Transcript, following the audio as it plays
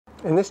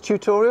In this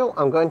tutorial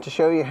I'm going to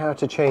show you how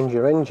to change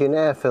your engine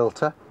air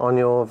filter on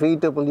your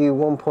VW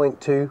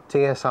 1.2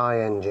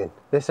 TSi engine.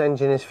 This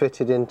engine is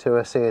fitted into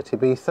a Seat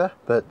Ibiza,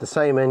 but the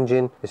same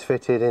engine is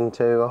fitted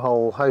into a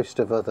whole host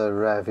of other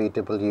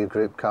VW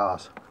group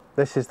cars.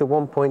 This is the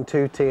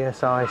 1.2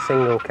 TSi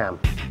single cam.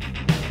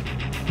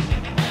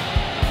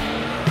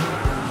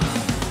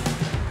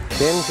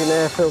 The engine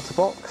air filter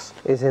box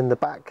is in the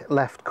back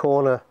left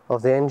corner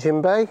of the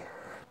engine bay.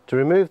 To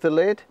remove the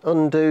lid,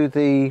 undo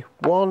the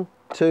 1,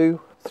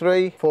 2,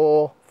 3,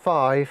 4,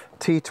 5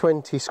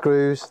 T20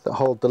 screws that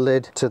hold the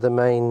lid to the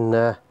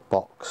main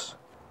box.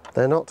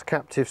 They're not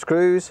captive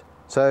screws,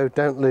 so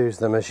don't lose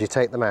them as you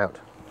take them out.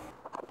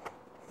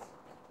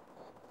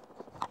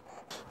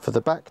 For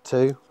the back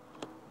two,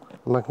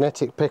 the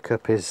magnetic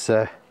pickup is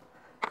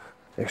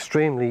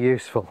extremely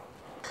useful.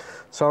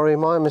 Sorry,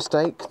 my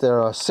mistake, there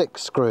are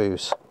 6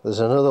 screws. There's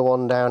another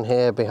one down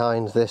here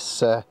behind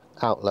this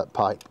outlet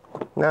pipe.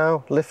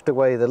 Now lift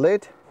away the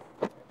lid,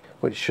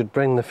 which should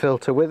bring the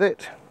filter with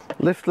it.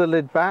 Lift the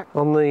lid back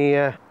on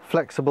the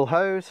flexible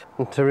hose,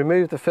 and to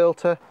remove the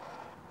filter,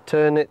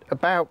 turn it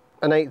about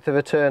 1/8 of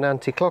a turn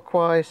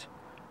anti-clockwise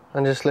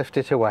and just lift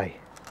it away.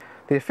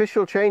 The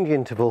official change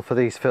interval for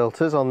these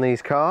filters on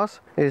these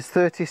cars is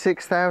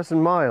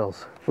 36,000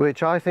 miles,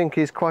 which I think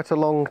is quite a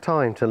long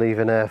time to leave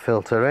an air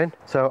filter in.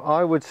 So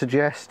I would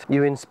suggest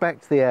you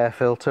inspect the air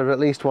filter at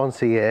least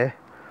once a year,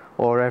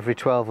 or every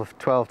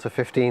 12 to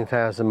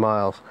 15,000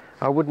 miles.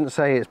 I wouldn't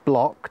say it's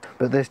blocked,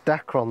 but this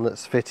Dacron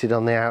that's fitted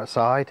on the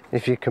outside,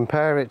 if you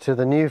compare it to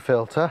the new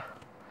filter,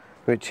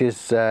 which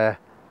is a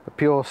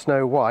pure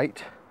snow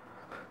white,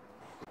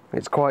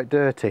 it's quite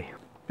dirty.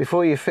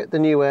 Before you fit the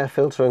new air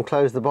filter and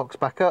close the box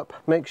back up,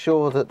 make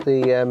sure that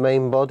the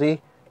main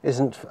body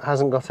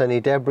hasn't got any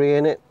debris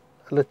in it.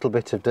 A little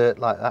bit of dirt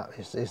like that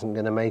isn't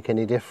going to make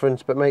any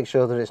difference, but make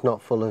sure that it's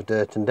not full of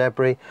dirt and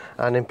debris,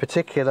 and in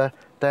particular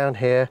down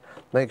here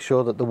make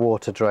sure that the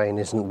water drain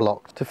isn't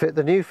blocked. To fit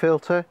the new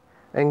filter,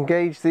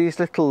 engage these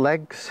little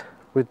legs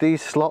with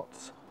these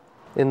slots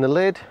in the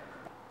lid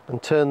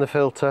and turn the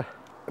filter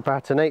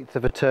about 1/8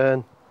 of a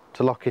turn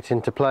to lock it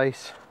into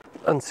place,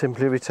 and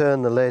simply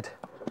return the lid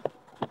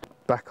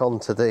back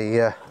onto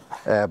the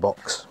air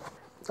box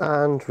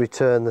and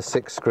return the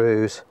 6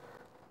 screws.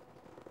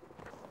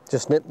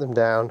 Just nip them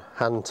down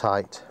hand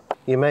tight.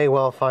 You may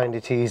well find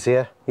it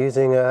easier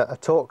using a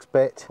Torx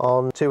bit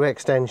on 2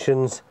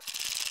 extensions.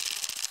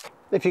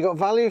 If you got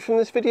value from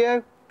this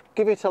video,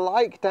 give it a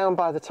like down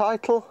by the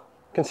title.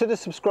 Consider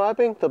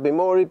subscribing, there'll be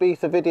more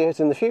Ibiza videos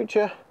in the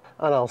future,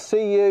 and I'll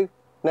see you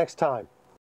next time.